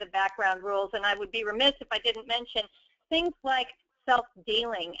any of the background rules, and I would be remiss if I didn't mention things like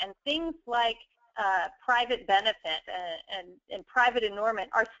self-dealing and things like private benefit and private enormement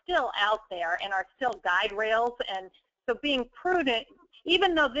are still out there and are still guide rails. And so being prudent,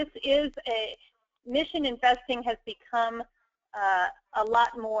 even though this is mission investing has become a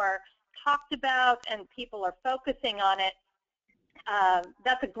lot more talked about and people are focusing on it,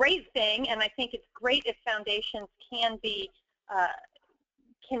 that's a great thing, and I think it's great if foundations can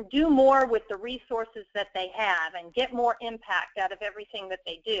do more with the resources that they have and get more impact out of everything that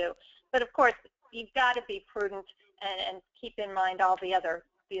they do. But of course, you've got to be prudent and keep in mind all the other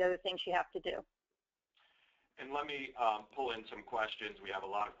things you have to do. And let me pull in some questions. We have a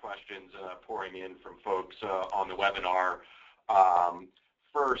lot of questions pouring in from folks on the webinar.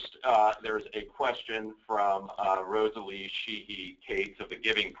 First, there's a question from Rosalie Sheehy Cates of the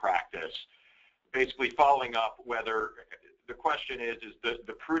Giving Practice, basically following up whether the question is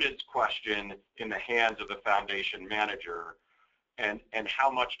the prudence question in the hands of the foundation manager, And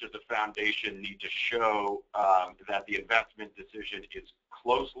how much does the foundation need to show that the investment decision is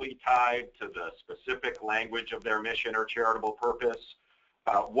closely tied to the specific language of their mission or charitable purpose?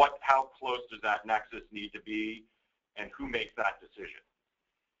 How close does that nexus need to be, and who makes that decision?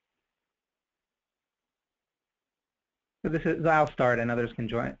 So this is, I'll start, and others can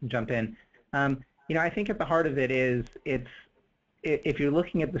jump in. I think at the heart of it is if you're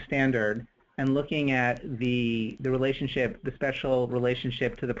looking at the standard and looking at the relationship, the special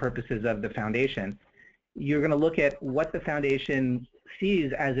relationship to the purposes of the foundation, you're going to look at what the foundation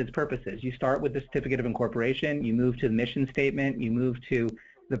sees as its purposes. You start with the certificate of incorporation, you move to the mission statement, you move to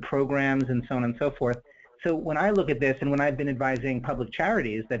the programs, and so on and so forth. So when I look at this, and when I've been advising public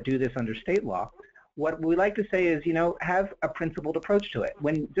charities that do this under state law, what we like to say is, have a principled approach to it.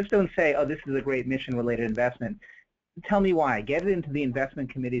 Just don't say, oh, this is a great mission-related investment. Tell me why. Get it into the investment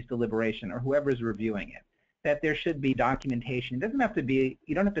committee's deliberation or whoever's reviewing it, that there should be documentation. It doesn't have to be,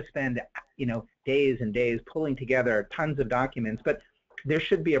 you don't have to spend, days and days pulling together tons of documents, but there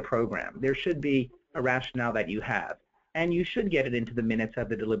should be a program. There should be a rationale that you have. And you should get it into the minutes of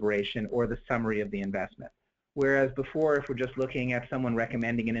the deliberation or the summary of the investment. Whereas before, if we're just looking at someone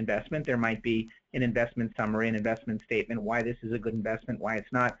recommending an investment, there might be an investment summary, an investment statement, why this is a good investment, why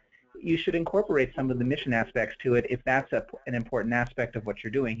it's not. You should incorporate some of the mission aspects to it if that's an important aspect of what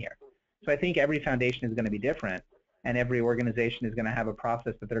you're doing here. So I think every foundation is going to be different, and every organization is going to have a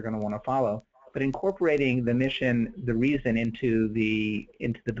process that they're going to want to follow. But incorporating the mission, the reason into the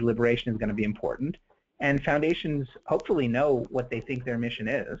deliberation is going to be important. And foundations hopefully know what they think their mission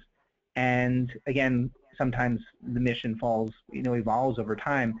is. And again, sometimes the mission evolves over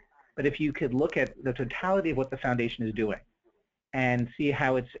time. But if you could look at the totality of what the foundation is doing and see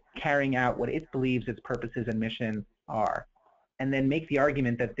how it's carrying out what it believes its purposes and mission are, and then make the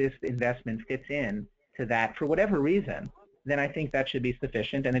argument that this investment fits in to that for whatever reason, then I think that should be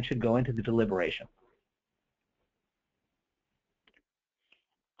sufficient, and it should go into the deliberation.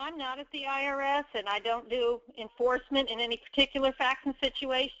 I'm not at the IRS, and I don't do enforcement in any particular facts and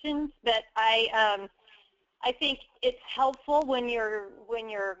situations, but I think it's helpful when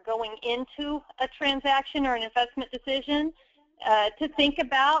you're going into a transaction or an investment decision to think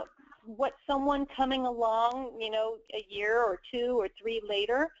about what someone coming along, a year or 2 or 3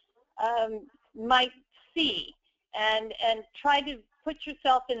 later might see, and try to put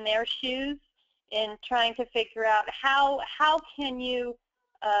yourself in their shoes in trying to figure out how can you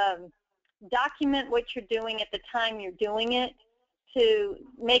document what you're doing at the time you're doing it to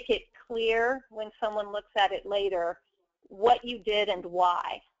make it clear when someone looks at it later what you did and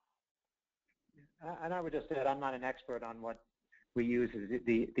why. And I would just add, I'm not an expert on what we use as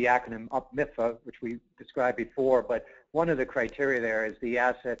the acronym UPMIFA, which we described before, but one of the criteria there is the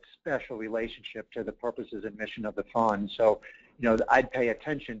asset's special relationship to the purposes and mission of the fund. So, I'd pay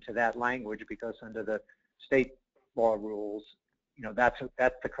attention to that language because under the state law rules, that's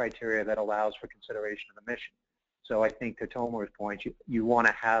the criteria that allows for consideration of the mission. So I think to Tomer's point, you want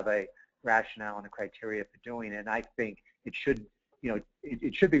to have a rationale and a criteria for doing it. And I think it should,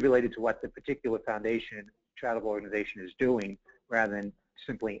 it should be related to what the particular foundation, charitable organization is doing, rather than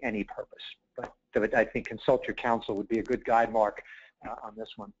simply any purpose. But I think consult your counsel would be a good guide mark on this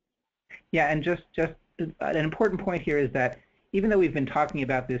one. Yeah, and just an important point here is that even though we've been talking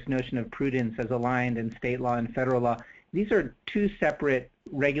about this notion of prudence as aligned in state law and federal law, these are 2 separate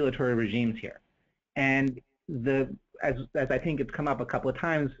regulatory regimes here. And as I think it's come up a couple of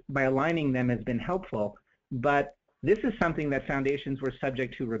times, by aligning them has been helpful, but this is something that foundations were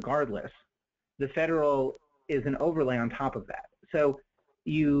subject to regardless. The federal is an overlay on top of that. So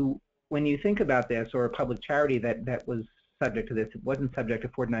when you think about this, or a public charity that was subject to this, it wasn't subject to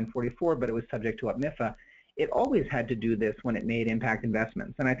 4944, but it was subject to UPMIFA, it always had to do this when it made impact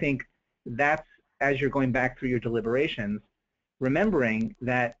investments. And I think that's, as you're going back through your deliberations, remembering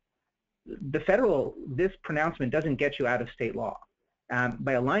that this pronouncement doesn't get you out of state law.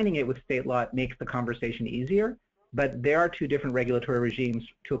 By aligning it with state law, it makes the conversation easier, but there are 2 different regulatory regimes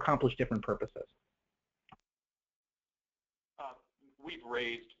to accomplish different purposes. We've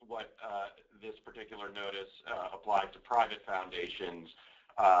raised what this particular notice applies to private foundations.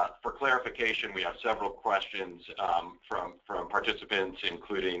 For clarification, we have several questions from participants,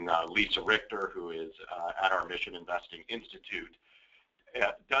 including Lisa Richter, who is at our Mission Investing Institute.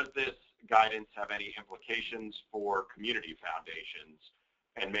 Does this guidance have any implications for community foundations?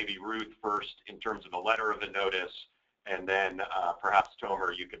 And maybe Ruth first in terms of the letter of the notice, and then perhaps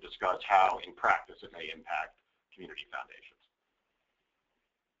Tomer, you could discuss how in practice it may impact community foundations.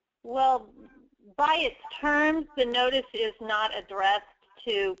 Well, by its terms, the notice is not addressed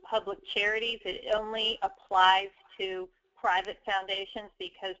to public charities. It only applies to private foundations,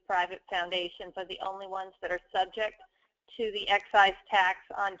 because private foundations are the only ones that are subject to the excise tax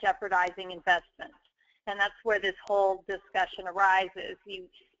on jeopardizing investments. And that's where this whole discussion arises.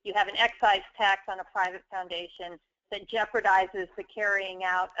 You have an excise tax on a private foundation that jeopardizes the carrying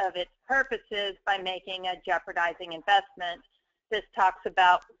out of its purposes by making a jeopardizing investment. This talks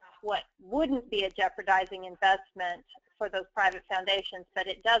about what wouldn't be a jeopardizing investment for those private foundations, but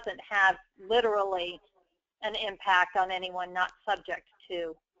it doesn't have literally an impact on anyone not subject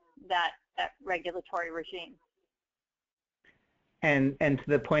to that regulatory regime. And to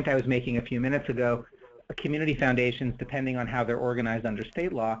the point I was making a few minutes ago, community foundations, depending on how they're organized under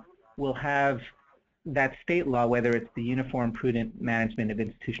state law, will have that state law, whether it's the Uniform Prudent Management of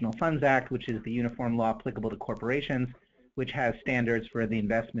Institutional Funds Act, which is the uniform law applicable to corporations, which has standards for the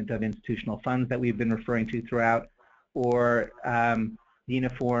investment of institutional funds that we've been referring to throughout, or the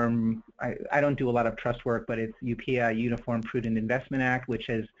uniform, I don't do a lot of trust work, but it's UPIA, Uniform Prudent Investment Act, which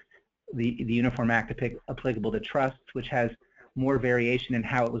is the Uniform Act applicable to trusts, which has more variation in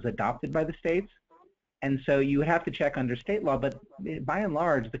how it was adopted by the states. And so you would have to check under state law, but by and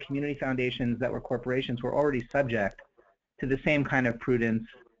large, the community foundations that were corporations were already subject to the same kind of prudence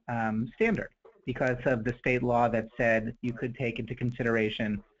standard because of the state law that said you could take into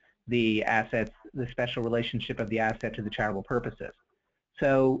consideration the assets, the special relationship of the asset to the charitable purposes.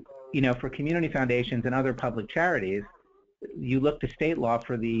 So, you know, for community foundations and other public charities, you look to state law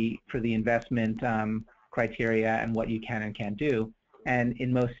for the investment criteria and what you can and can't do. And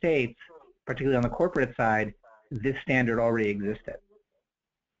in most states, particularly on the corporate side, this standard already existed.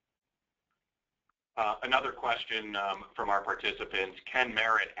 Another question from our participants, Ken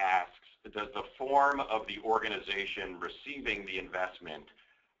Merritt asks, does the form of the organization receiving the investment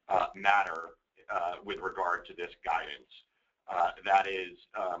matter with regard to this guidance? That is,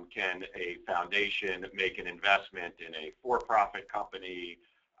 can a foundation make an investment in a for-profit company,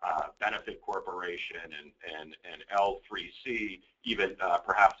 benefit corporation, and L3C, even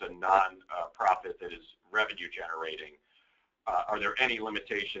perhaps a non-profit that is revenue generating? Are there any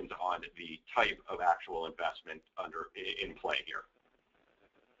limitations on the type of actual investment in play here?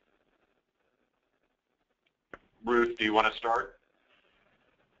 Ruth, do you want to start?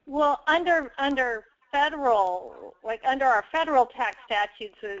 Well, under federal, like under our federal tax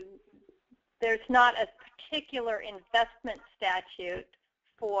statutes, there's not a particular investment statute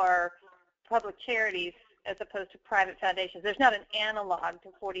for public charities as opposed to private foundations. There's not an analog to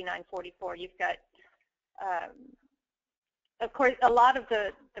 4944. You've got, of course, a lot of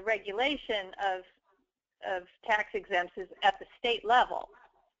the regulation of tax exempts is at the state level,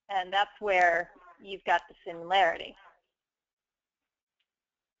 and that's where you've got the similarity.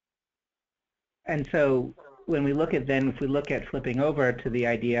 And so when we look at then, if we look at flipping over to the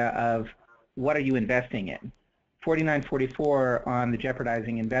idea of what are you investing in, 4944 on the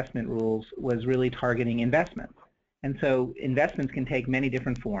jeopardizing investment rules was really targeting investments. And so investments can take many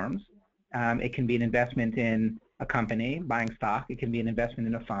different forms. It can be an investment in a company, buying stock. It can be an investment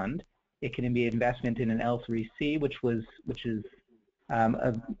in a fund. It can be an investment in an L3C, which is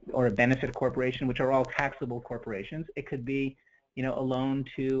or a benefit corporation, which are all taxable corporations. It could be, you know, a loan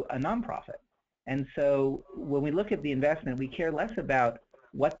to a nonprofit. And so when we look at the investment, we care less about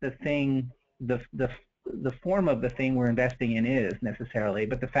what the thing, the form of the thing we're investing in is necessarily,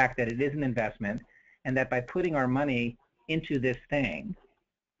 but the fact that it is an investment, and that by putting our money into this thing,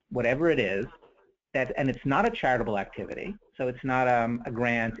 whatever it is, and it's not a charitable activity, so it's not a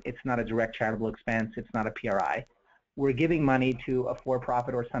grant, it's not a direct charitable expense, it's not a PRI. We're giving money to a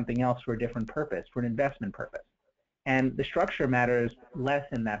for-profit or something else for a different purpose, for an investment purpose. And the structure matters less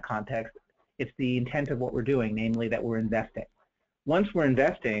in that context. It's the intent of what we're doing, namely that we're investing. Once we're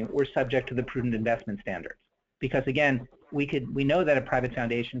investing, we're subject to the prudent investment standards. Because again, we know that a private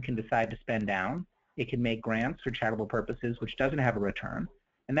foundation can decide to spend down. It can make grants for charitable purposes, which doesn't have a return,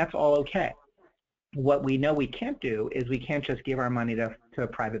 and that's all okay. What we know we can't do is we can't just give our money to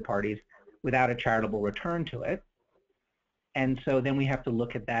private parties without a charitable return to it. And so then we have to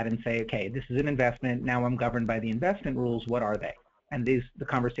look at that and say, okay, this is an investment. Now I'm governed by the investment rules. What are they? And the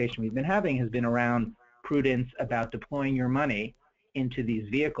conversation we've been having has been around prudence about deploying your money into these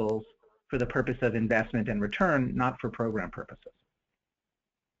vehicles for the purpose of investment and return, not for program purposes.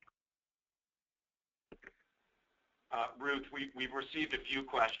 Ruth, we've received a few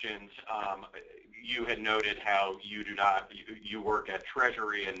questions. You had noted how you work at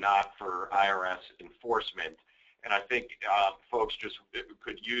Treasury and not for IRS enforcement. And I think folks just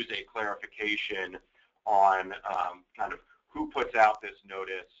could use a clarification on kind of who puts out this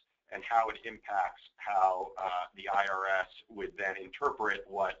notice and how it impacts how the IRS would then interpret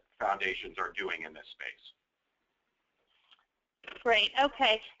what foundations are doing in this space. Great.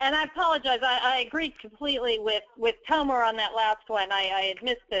 Okay. And I apologize. I agreed completely with Tomer on that last one. I had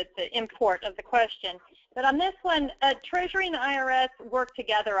missed the import of the question. But on this one, Treasury and the IRS work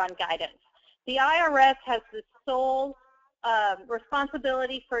together on guidance. The IRS has the sole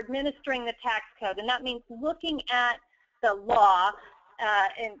responsibility for administering the tax code, and that means looking at the law,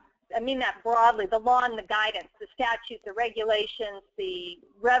 and I mean that broadly, the law and the guidance, the statutes, the regulations, the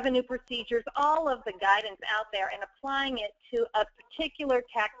revenue procedures, all of the guidance out there, and applying it to a particular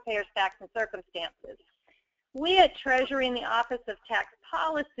taxpayer's facts and circumstances. We at Treasury in the Office of Tax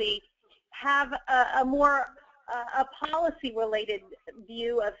Policy have a more policy-related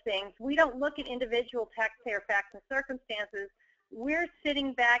view of things. We don't look at individual taxpayer facts and circumstances. We're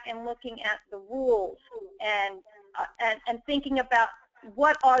sitting back and looking at the rules and thinking about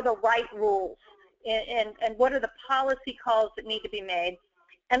what are the right rules and what are the policy calls that need to be made.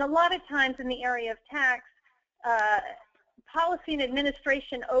 And a lot of times in the area of tax, policy and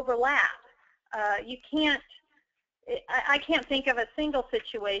administration overlap. I can't think of a single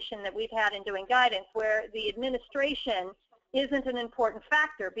situation that we've had in doing guidance where the administration isn't an important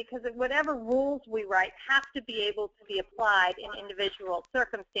factor, because of whatever rules we write have to be able to be applied in individual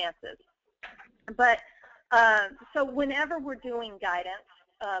circumstances. But so whenever we're doing guidance,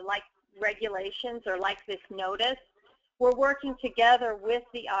 like regulations or like this notice, we're working together with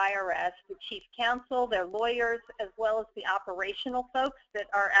the IRS, the chief counsel, their lawyers, as well as the operational folks that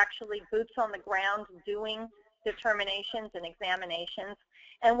are actually boots on the ground doing determinations and examinations.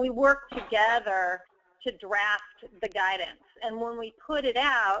 And we work together to draft the guidance. And when we put it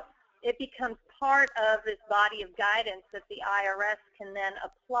out, it becomes part of this body of guidance that the IRS can then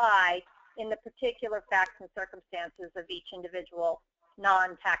apply in the particular facts and circumstances of each individual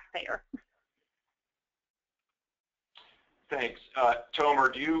non-taxpayer. Thanks.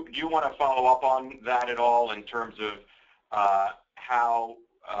 Tomer, do you want to follow up on that at all in terms of how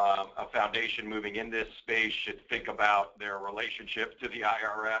a foundation moving in this space should think about their relationship to the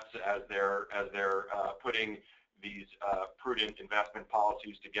IRS as they're putting these prudent investment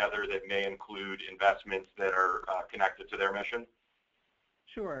policies together that may include investments that are connected to their mission?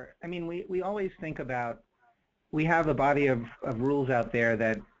 Sure. I mean, we always think about, we have a body of rules out there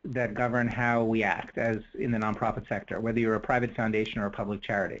that govern how we act as in the nonprofit sector, whether you're a private foundation or a public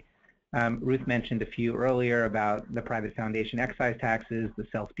charity. Ruth mentioned a few earlier about the private foundation excise taxes, the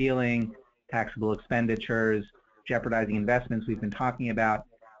self-dealing, taxable expenditures, jeopardizing investments we've been talking about.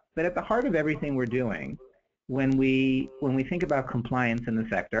 But at the heart of everything we're doing, when we think about compliance in the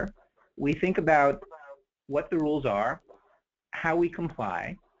sector, we think about what the rules are, how we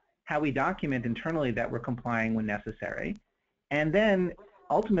comply, how we document internally that we're complying when necessary, and then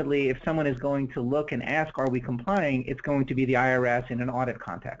ultimately if someone is going to look and ask, are we complying, it's going to be the IRS in an audit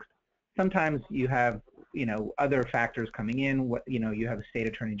context. Sometimes you have, other factors coming in. You have state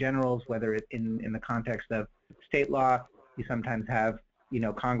attorney generals, whether it's in the context of state law. You sometimes have,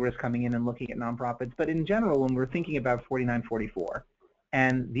 Congress coming in and looking at nonprofits. But in general, when we're thinking about 4944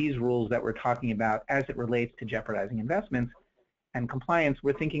 and these rules that we're talking about as it relates to jeopardizing investments and compliance,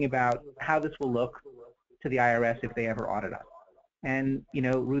 we're thinking about how this will look to the IRS if they ever audit us. And,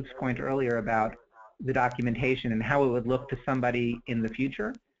 Ruth's point earlier about the documentation and how it would look to somebody in the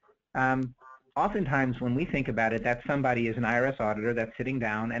future. Oftentimes when we think about it, that somebody is an IRS auditor that's sitting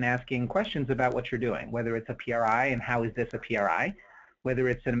down and asking questions about what you're doing, whether it's a PRI and how is this a PRI, whether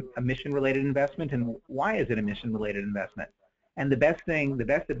it's a mission-related investment and why is it a mission-related investment. And the best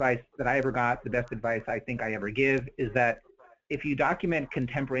advice that I ever got, the best advice I think I ever give is that if you document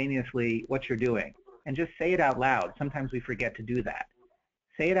contemporaneously what you're doing and just say it out loud, sometimes we forget to do that.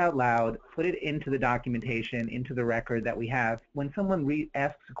 Say it out loud, put it into the documentation, into the record that we have. When someone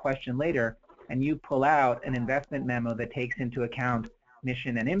asks a question later and you pull out an investment memo that takes into account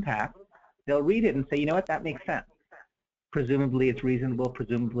mission and impact, they'll read it and say, you know what, that makes sense. Presumably it's reasonable,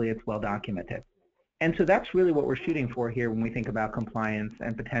 presumably it's well documented. And so that's really what we're shooting for here when we think about compliance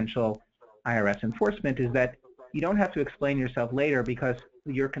and potential IRS enforcement, is that you don't have to explain yourself later because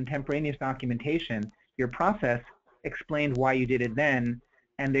your contemporaneous documentation, your process explained why you did it then,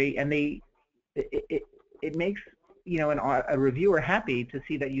 and it makes a reviewer happy to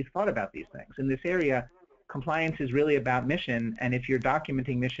see that you thought about these things. In this area, compliance is really about mission, and if you're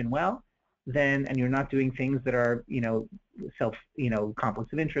documenting mission well, then and you're not doing things that are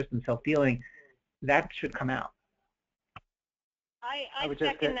conflicts of interest and self-dealing, that should come out. I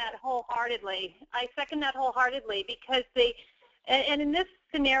second that wholeheartedly. I second that wholeheartedly because and in this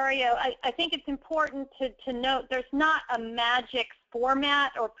scenario, I think it's important to note there's not a magic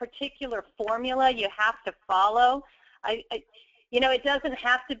format or particular formula you have to follow. It doesn't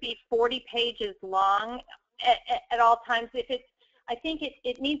have to be 40 pages long at all times. If I think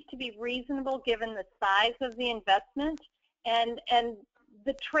it needs to be reasonable given the size of the investment and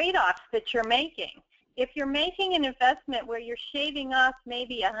the trade-offs that you're making. If you're making an investment where you're shaving off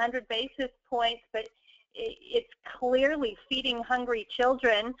maybe 100 basis points, but it's clearly feeding hungry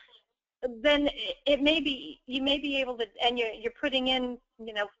children, then it may be, you may be able to, and you're putting in,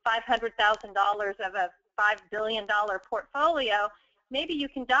 you know, $500,000 of a $5 billion portfolio, maybe you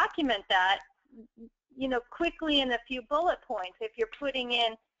can document that, you know, quickly in a few bullet points. If you're putting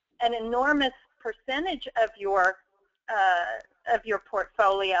in an enormous percentage of your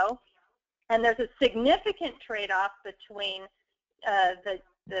portfolio, and there's a significant trade-off between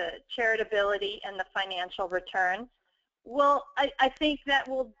the charitability and the financial return, well, I think that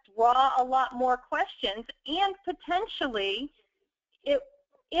will draw a lot more questions, and potentially,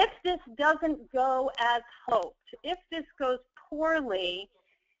 if this doesn't go as hoped, if this goes poorly,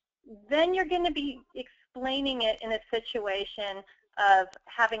 then you're going to be explaining it in a situation of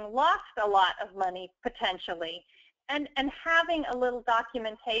having lost a lot of money potentially, and having a little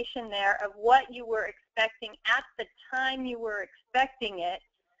documentation there of what you were expecting at the time you were expecting it,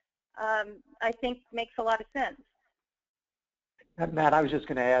 I think makes a lot of sense. Matt, I was just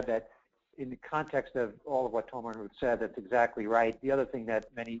going to add that in the context of all of what Tomer and Ruth said, that's exactly right. The other thing that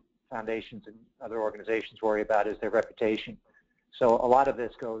many foundations and other organizations worry about is their reputation. So a lot of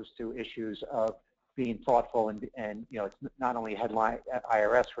this goes to issues of being thoughtful, and you know, it's not only headline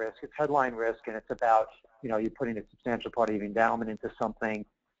IRS risk, it's headline risk, and it's about, you know, you're putting a substantial part of your endowment into something,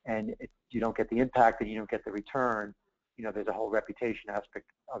 and you don't get the impact and you don't get the return. You know, there's a whole reputation aspect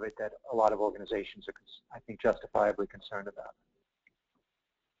of it that a lot of organizations are, I think, justifiably concerned about.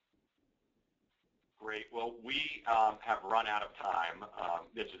 Great. Well, we have run out of time.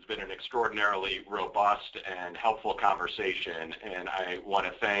 This has been an extraordinarily robust and helpful conversation, and I want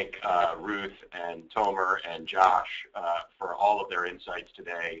to thank Ruth and Tomer and Josh for all of their insights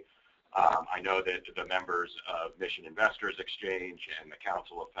today. I know that the members of Mission Investors Exchange and the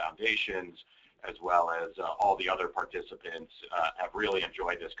Council of Foundations, as well as all the other participants, have really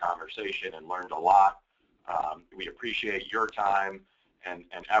enjoyed this conversation and learned a lot. We appreciate your time and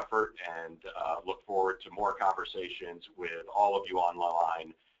effort, and look forward to more conversations with all of you on the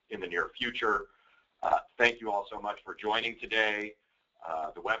line in the near future. Thank you all so much for joining today.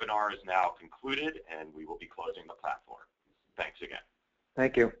 The webinar is now concluded, and we will be closing the platform. Thanks again.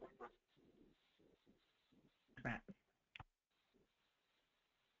 Thank you.